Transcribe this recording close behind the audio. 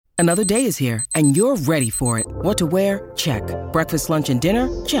Another day is here, and you're ready for it. What to wear? Check. Breakfast, lunch, and dinner?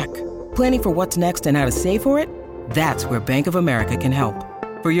 Check. Planning for what's next and how to save for it? That's where Bank of America can help.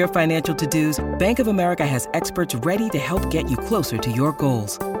 For your financial to-dos, Bank of America has experts ready to help get you closer to your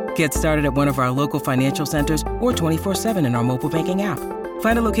goals. Get started at one of our local financial centers or 24/7 in our mobile banking app.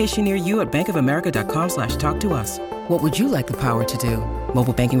 Find a location near you at bankofamerica.com/talktous. What would you like the power to do?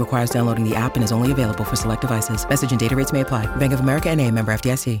 Mobile banking requires downloading the app and is only available for select devices. Message and data rates may apply. Bank of America N.A., member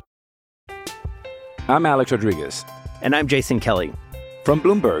FDIC. I'm Alex Rodriguez. And I'm Jason Kelly. From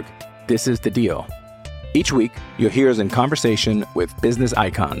Bloomberg, this is The Deal. Each week, you'll hear us in conversation with business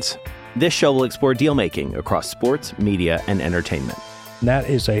icons. This show will explore deal-making across sports, media, and entertainment. That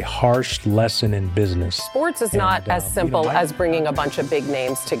is a harsh lesson in business. Sports is not as simple as bringing a bunch of big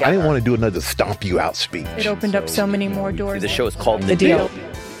names together. I didn't want to do another stomp you out speech. It opened up so many more doors. The show is called The Deal.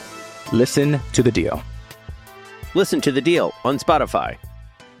 Listen to The Deal. Listen to The Deal on Spotify.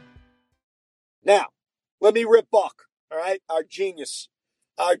 Now, let me rip Buck, all right? Our genius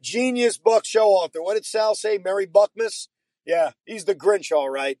Buck show author. What did Sal say? Merry Buckmas? Yeah, he's the Grinch, all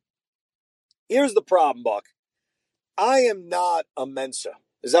right. Here's the problem, Buck. I am not a Mensa.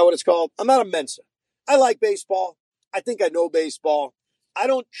 Is that what it's called? I'm not a Mensa. I like baseball. I think I know baseball. I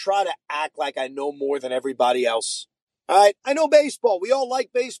don't try to act like I know more than everybody else. All right? I know baseball. We all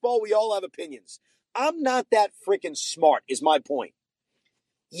like baseball. We all have opinions. I'm not that freaking smart, is my point.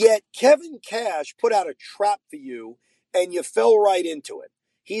 Yet Kevin Cash put out a trap for you, and you fell right into it.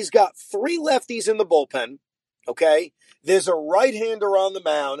 He's got 3 lefties in the bullpen, okay? There's a right-hander on the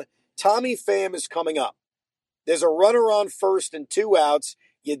mound. Tommy Pham is coming up. There's a runner on first and 2 outs.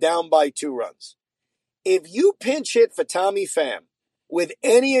 You're down by 2 runs. If you pinch hit for Tommy Pham with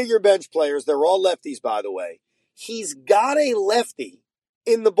any of your bench players, they're all lefties, by the way, he's got a lefty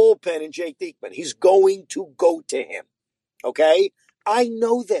in the bullpen in Jake Diekman. He's going to go to him, okay? I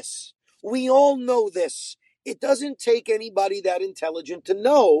know this. We all know this. It doesn't take anybody that intelligent to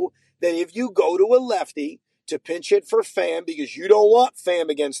know that if you go to a lefty to pinch hit for Pham because you don't want Pham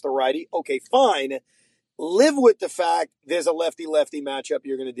against the righty, okay, fine. Live with the fact there's a lefty-lefty matchup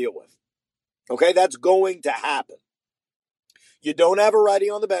you're going to deal with. Okay, that's going to happen. You don't have a righty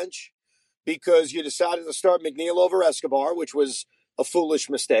on the bench because you decided to start McNeil over Escobar, which was a foolish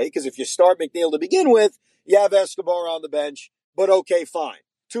mistake, because if you start McNeil to begin with, you have Escobar on the bench, but okay, fine.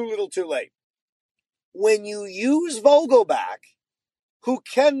 Too little, too late. When you use Vogelbach, who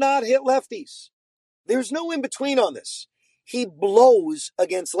cannot hit lefties, there's no in-between on this. He blows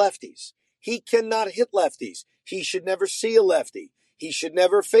against lefties. He cannot hit lefties. He should never see a lefty. He should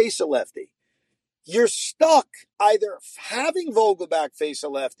never face a lefty. You're stuck either having Vogelbach face a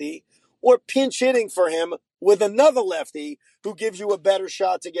lefty or pinch hitting for him with another lefty who gives you a better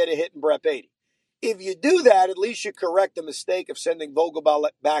shot to get a hit in Brett Beatty. If you do that, at least you correct the mistake of sending Vogelbach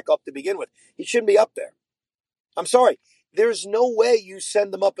back up to begin with. He shouldn't be up there. I'm sorry. There's no way you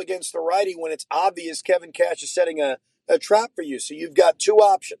send them up against the righty when it's obvious Kevin Cash is setting a trap for you. So you've got 2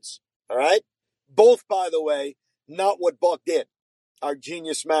 options. All right? Both, by the way, not what Buck did, our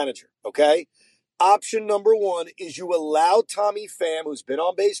genius manager, okay? Option number 1 is you allow Tommy Pham, who's been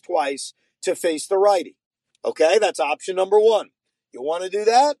on base twice, to face the righty. Okay? That's option number 1. You want to do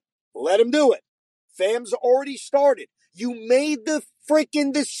that? Let him do it. Pham's already started. You made the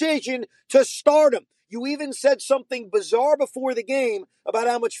freaking decision to start him. You even said something bizarre before the game about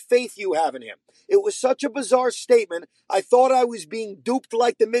how much faith you have in him. It was such a bizarre statement, I thought I was being duped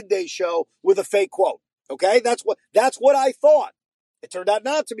like the Midday Show with a fake quote. Okay? That's what I thought. It turned out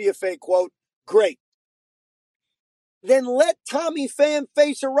not to be a fake quote. Great. Then let Tommy Pham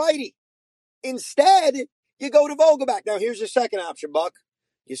face a righty. Instead, you go to Vogelbach. Now, here's your second option, Buck.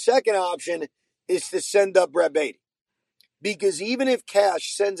 Your second option is to send up Brett Beatty. Because even if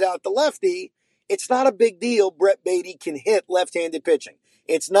Cash sends out the lefty, it's not a big deal. Brett Beatty can hit left-handed pitching.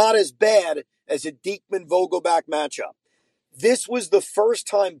 It's not as bad as a Diekman-Vogelbach matchup. This was the first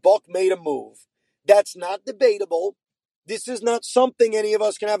time Buck made a move. That's not debatable. This is not something any of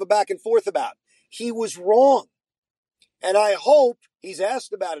us can have a back and forth about. He was wrong. And I hope, he's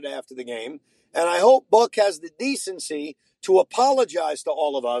asked about it after the game, and I hope Buck has the decency to apologize to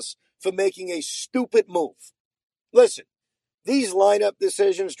all of us for making a stupid move. Listen, these lineup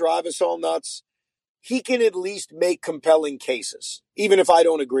decisions drive us all nuts. He can at least make compelling cases, even if I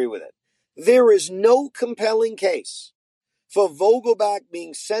don't agree with it. There is no compelling case for Vogelbach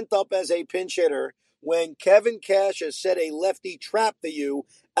being sent up as a pinch hitter when Kevin Cash has set a lefty trap for you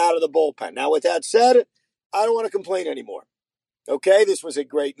out of the bullpen. Now, with that said, I don't want to complain anymore. Okay, this was a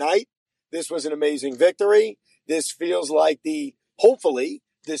great night. This was an amazing victory. This feels like hopefully,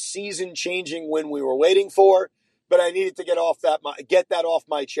 the season-changing win we were waiting for. but I needed to get that off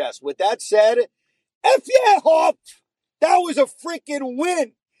my chest. With that said, F yeah, Hop! That was a freaking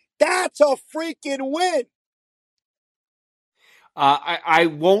win. That's a freaking win. I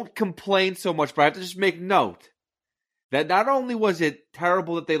won't complain so much, but I have to just make note that not only was it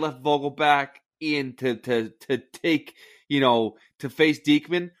terrible that they left Vogelback in to take, to face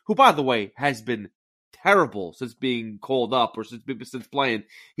Diekman, who, by the way, has been terrible since being called up or since playing.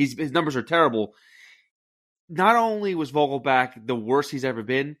 His numbers are terrible. Not only was Vogelback the worst he's ever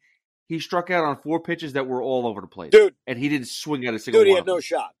been, he struck out on 4 pitches that were all over the place. Dude. And he didn't swing at a single one. Dude, he had no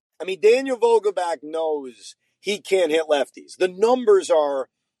shot. I mean, Daniel Vogelback knows he can't hit lefties. The numbers are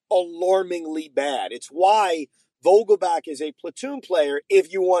alarmingly bad. It's why Vogelback is a platoon player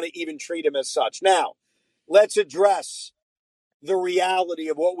if you want to even treat him as such. Now, let's address the reality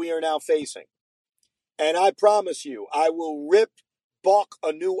of what we are now facing. And I promise you, I will rip Buck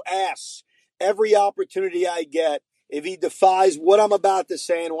a new ass every opportunity I get if he defies what I'm about to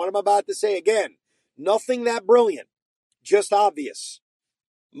say and what I'm about to say again. Nothing that brilliant, just obvious.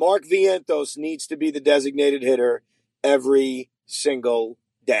 Mark Vientos needs to be the designated hitter every single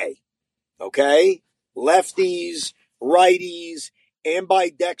day. Okay? Lefties, righties,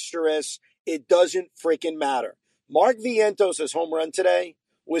 ambidextrous, it doesn't freaking matter. Mark Vientos' home run today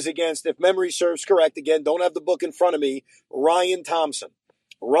was against, if memory serves correct, again, don't have the book in front of me, Ryan Thompson.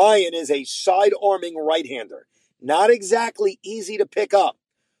 Ryan is a side-arming right-hander. Not exactly easy to pick up.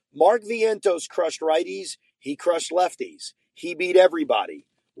 Mark Vientos crushed righties. He crushed lefties. He beat everybody.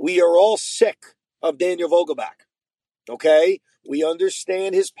 We are all sick of Daniel Vogelback. Okay? We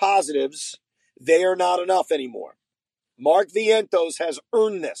understand his positives. They are not enough anymore. Mark Vientos has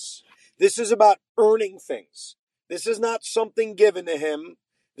earned this. This is about earning things. This is not something given to him.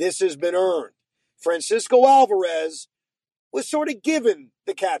 This has been earned. Francisco Alvarez was sort of given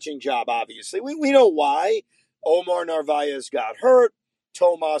the catching job, obviously. We know why. Omar Narvaez got hurt.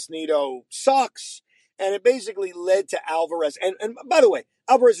 Tomas Nido sucks. And it basically led to Alvarez. And by the way,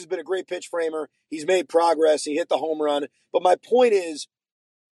 Alvarez has been a great pitch framer. He's made progress. He hit the home run. But my point is,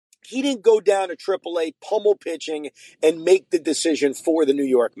 he didn't go down to AAA pummel pitching and make the decision for the New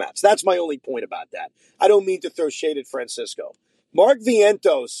York Mets. That's my only point about that. I don't mean to throw shade at Francisco. Mark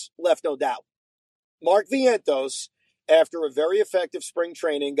Vientos left no doubt. Mark Vientos, after a very effective spring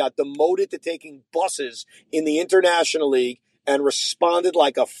training, got demoted to taking buses in the International League and responded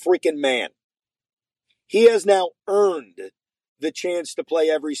like a freaking man. He has now earned the chance to play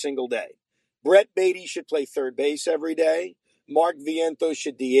every single day. Brett Beatty should play third base every day. Mark Vientos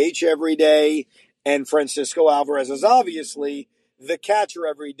should DH every day. And Francisco Alvarez is obviously the catcher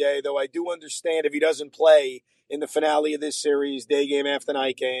every day, though I do understand if he doesn't play in the finale of this series, day game after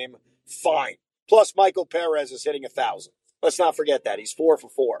night game, fine. Plus, Michael Perez is hitting 1,000. Let's not forget that. He's 4 for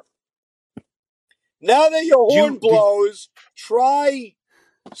 4. Now that your horn blows, try...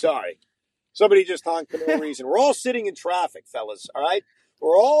 Sorry. Somebody just honked for no reason. We're all sitting in traffic, fellas, all right?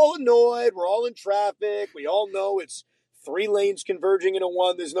 We're all annoyed. We're all in traffic. We all know it's 3 lanes converging into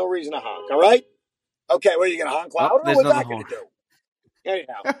one. There's no reason to honk, all right? Okay, what are you going to honk louder? What's that going to do?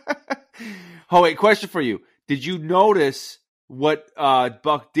 Anyhow. Oh, wait, question for you. Did you notice what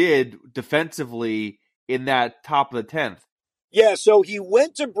Buck did defensively in that top of the 10th? Yeah, so he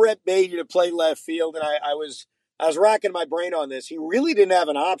went to Brett Beatty to play left field, and I was racking my brain on this. He really didn't have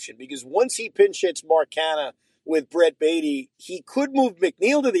an option because once he pinch hits Mark Canha with Brett Beatty, he could move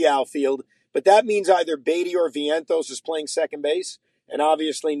McNeil to the outfield, but that means either Beatty or Vientos is playing second base, and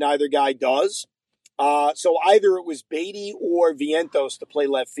obviously neither guy does. So either it was Beatty or Vientos to play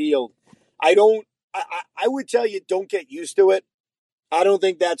left field. I would tell you, don't get used to it. I don't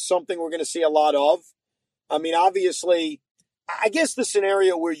think that's something we're going to see a lot of. I mean, obviously, I guess the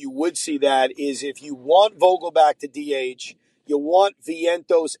scenario where you would see that is if you want Vogelback to DH, you want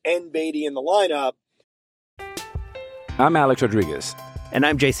Vientos and Beatty in the lineup. I'm Alex Rodriguez. And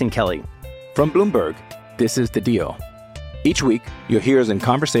I'm Jason Kelly. From Bloomberg, this is The Deal. Each week, you'll hear us in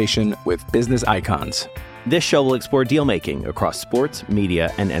conversation with business icons. This show will explore deal-making across sports,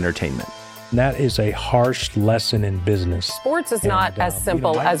 media, and entertainment. That is a harsh lesson in business. Sports is not as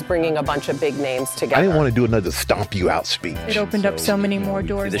simple as bringing a bunch of big names together. I didn't want to do another stomp you out speech. It opened up so many more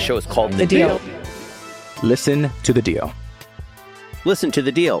doors. The show is called The Deal. Listen to The Deal. Listen to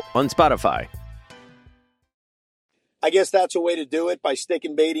The Deal on Spotify. I guess that's a way to do it, by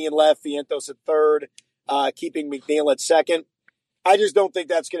sticking Beatty in left, Vientos at third, keeping McNeil at second. I just don't think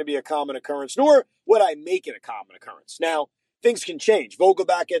that's going to be a common occurrence, nor would I make it a common occurrence. Now, things can change.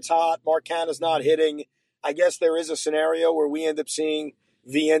 Vogelback gets hot. Mark Canha's not hitting. I guess there is a scenario where we end up seeing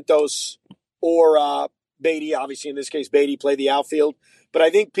Vientos or Beatty, obviously in this case Beatty, play the outfield. But I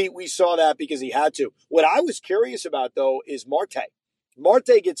think, Pete, we saw that because he had to. What I was curious about, though, is Marte.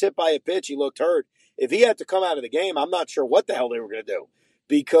 Marte gets hit by a pitch. He looked hurt. If he had to come out of the game, I'm not sure what the hell they were going to do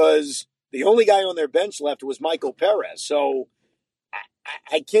because the only guy on their bench left was Michael Perez. So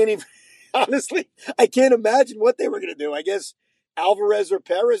I can't even, honestly, I can't imagine what they were going to do. I guess Alvarez or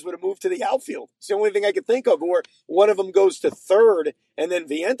Perez would have moved to the outfield. It's the only thing I could think of. Or one of them goes to third and then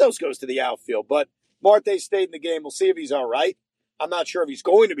Vientos goes to the outfield. But Marte stayed in the game. We'll see if he's all right. I'm not sure if he's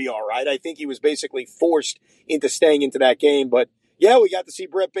going to be all right. I think he was basically forced into staying into that game. But yeah, we got to see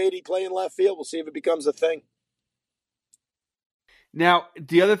Brett Beatty play in left field. We'll see if it becomes a thing. Now,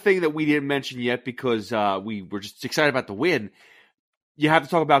 the other thing that we didn't mention yet because we were just excited about the win, you have to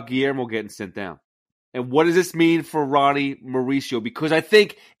talk about Guillermo getting sent down. And what does this mean for Ronnie Mauricio? Because I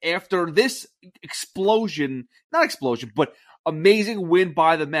think after this but amazing win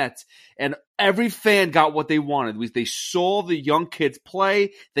by the Mets, and every fan got what they wanted. They saw the young kids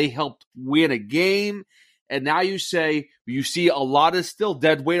play. They helped win a game. And now you see a lot of still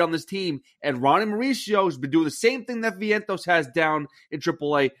dead weight on this team. And Ronnie Mauricio has been doing the same thing that Vientos has down in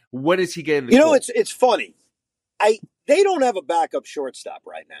AAA. When is he getting the call? It's funny. They don't have a backup shortstop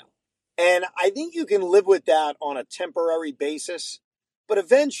right now. And I think you can live with that on a temporary basis. But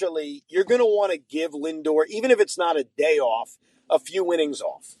eventually, you're going to want to give Lindor, even if it's not a day off, a few innings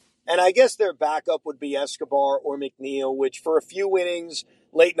off. And I guess their backup would be Escobar or McNeil, which for a few innings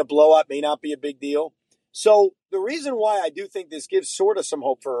late in a blowout may not be a big deal. So the reason why I do think this gives sort of some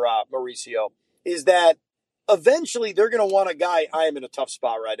hope for Mauricio is that eventually they're going to want a guy. I am in a tough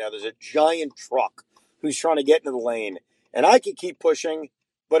spot right now. There's a giant truck who's trying to get into the lane. And I could keep pushing,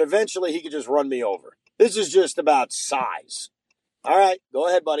 but eventually he could just run me over. This is just about size. All right, go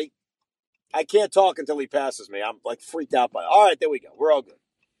ahead, buddy. I can't talk until he passes me. I'm like freaked out by it. All right, there we go. We're all good.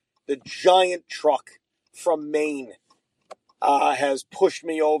 The giant truck from Maine has pushed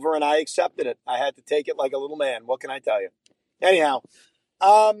me over, and I accepted it. I had to take it like a little man. What can I tell you? Anyhow,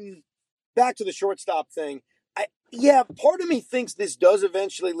 back to the shortstop thing. Part of me thinks this does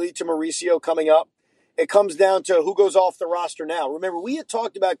eventually lead to Mauricio coming up. It comes down to who goes off the roster now. Remember, we had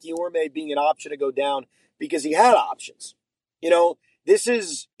talked about Guillorme being an option to go down because he had options. This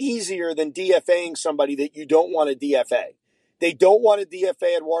is easier than DFAing somebody that you don't want to DFA. They don't want to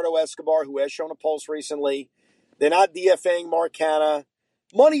DFA Eduardo Escobar, who has shown a pulse recently. They're not DFAing Mark Canha.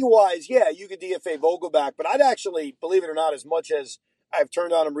 Money-wise, yeah, you could DFA Vogelback, but I'd actually, believe it or not, as much as I've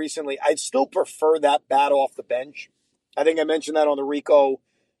turned on him recently, I'd still prefer that bat off the bench. I think I mentioned that on the Rico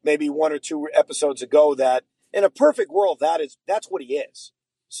maybe 1 or 2 episodes ago, that in a perfect world, that's what he is.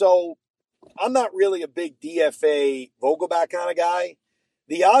 So I'm not really a big DFA Vogelback kind of guy.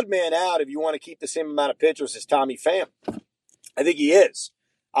 The odd man out, if you want to keep the same amount of pitchers, is Tommy Pham. I think he is.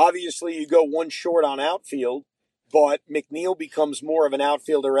 Obviously, you go one short on outfield, but McNeil becomes more of an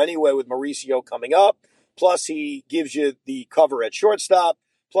outfielder anyway with Mauricio coming up. Plus, he gives you the cover at shortstop.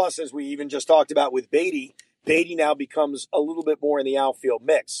 Plus, as we even just talked about with Beatty now becomes a little bit more in the outfield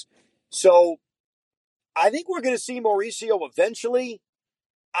mix. So I think we're going to see Mauricio eventually.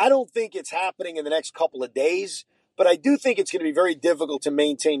 I don't think it's happening in the next couple of days, but I do think it's going to be very difficult to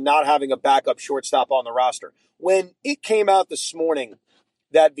maintain not having a backup shortstop on the roster. When it came out this morning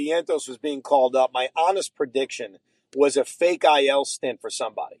that Vientos was being called up, my honest prediction was a fake IL stint for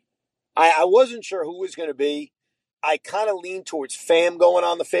somebody. I wasn't sure who it was going to be. I kind of leaned towards Pham going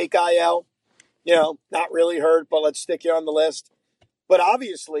on the fake IL. Not really hurt, but let's stick you on the list. But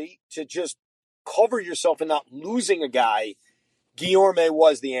obviously, to just cover yourself and not losing a guy, Guillorme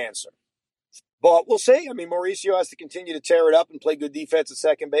was the answer. But we'll see. I mean, Mauricio has to continue to tear it up and play good defense at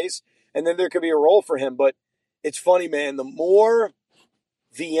second base, and then there could be a role for him. But it's funny, man. The more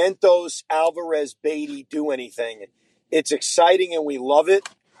Vientos, Alvarez, Beatty do anything, it's exciting and we love it,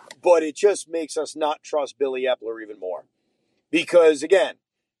 but it just makes us not trust Billy Epler even more. Because, again,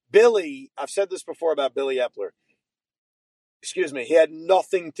 Billy, I've said this before about Billy Epler, he had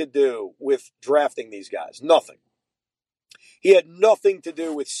nothing to do with drafting these guys. Nothing. He had nothing to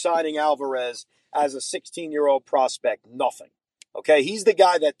do with signing Alvarez as a 16-year-old prospect. Nothing. Okay? He's the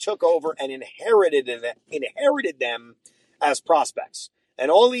guy that took over and inherited them as prospects. And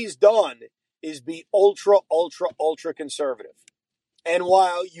all he's done is be ultra, ultra, ultra conservative. And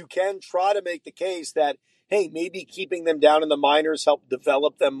while you can try to make the case that, hey, maybe keeping them down in the minors helped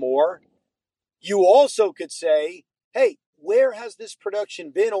develop them more, you also could say, hey, where has this production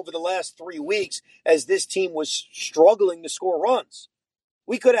been over the last 3 weeks as this team was struggling to score runs?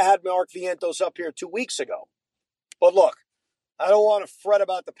 We could have had Mark Vientos up here 2 weeks ago. But look, I don't want to fret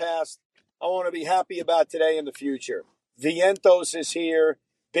about the past. I want to be happy about today and the future. Vientos is here.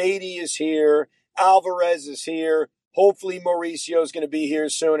 Beatty is here. Alvarez is here. Hopefully Mauricio is going to be here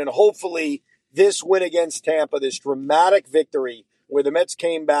soon. And hopefully this win against Tampa, this dramatic victory where the Mets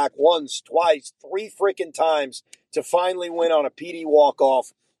came back once, twice, 3 freaking times to finally win on a PD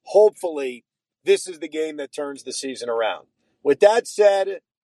walk-off. Hopefully this is the game that turns the season around. With that said,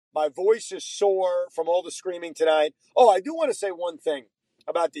 my voice is sore from all the screaming tonight. Oh, I do want to say one thing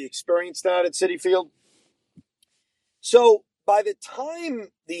about the experience tonight at Citi Field. So by the time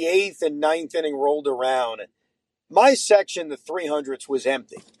the 8th and 9th inning rolled around, my section, the 300s, was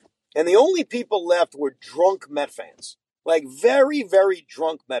empty. And the only people left were drunk Met fans. Like very, very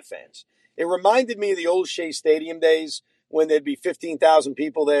drunk Met fans. It reminded me of the old Shea Stadium days when there'd be 15,000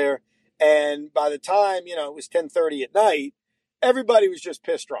 people there. And by the time, it was 10:30 at night, everybody was just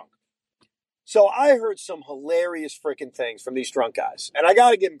pissed drunk. So I heard some hilarious freaking things from these drunk guys. And I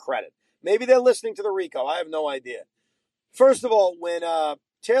got to give them credit. Maybe they're listening to the Rico. I have no idea. First of all, when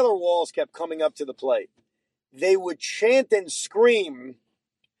Taylor Walls kept coming up to the plate, they would chant and scream,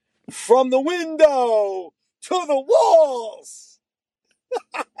 "From the window to the walls."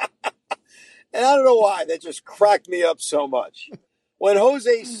 And I don't know why. That just cracked me up so much. When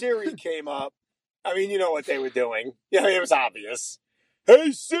Jose Siri came up, you know what they were doing. Yeah, it was obvious.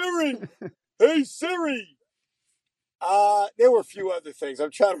 "Hey, Siri! Hey, Siri!" There were a few other things.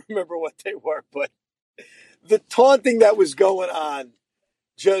 I'm trying to remember what they were, but the taunting that was going on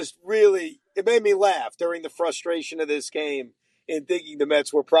just really, it made me laugh during the frustration of this game in thinking the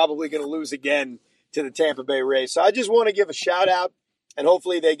Mets were probably going to lose again to the Tampa Bay Rays. So I just want to give a shout out, and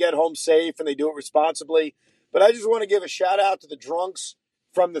hopefully they get home safe and they do it responsibly. But I just want to give a shout out to the drunks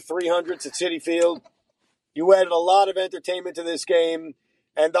from the 300s at Citi Field. You added a lot of entertainment to this game,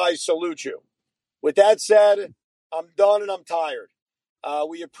 and I salute you. With that said, I'm done and I'm tired.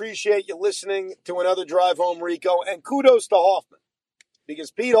 We appreciate you listening to another Drive Home, Rico, and kudos to Hoffman.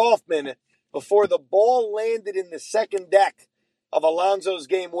 Because Pete Hoffman, before the ball landed in the second deck of Alonso's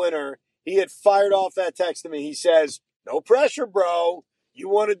game winner, he had fired off that text to me. He says, "No pressure, bro. You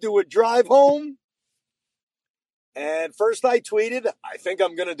want to do a drive home?" And first I tweeted, "I think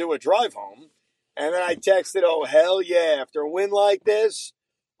I'm going to do a drive home." And then I texted, "Oh, hell yeah. After a win like this,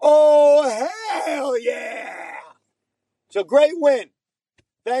 oh, hell yeah." So great win.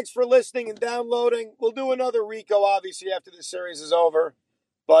 Thanks for listening and downloading. We'll do another Rico, obviously, after this series is over.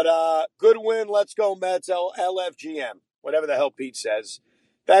 But good win. Let's go, Mets. LFGM. Whatever the hell Pete says.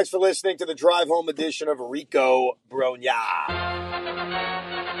 Thanks for listening to the Drive Home edition of Rico Bronya.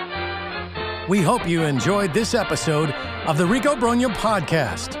 We hope you enjoyed this episode of the Rico Bronya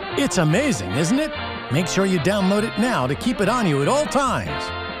podcast. It's amazing, isn't it? Make sure you download it now to keep it on you at all times.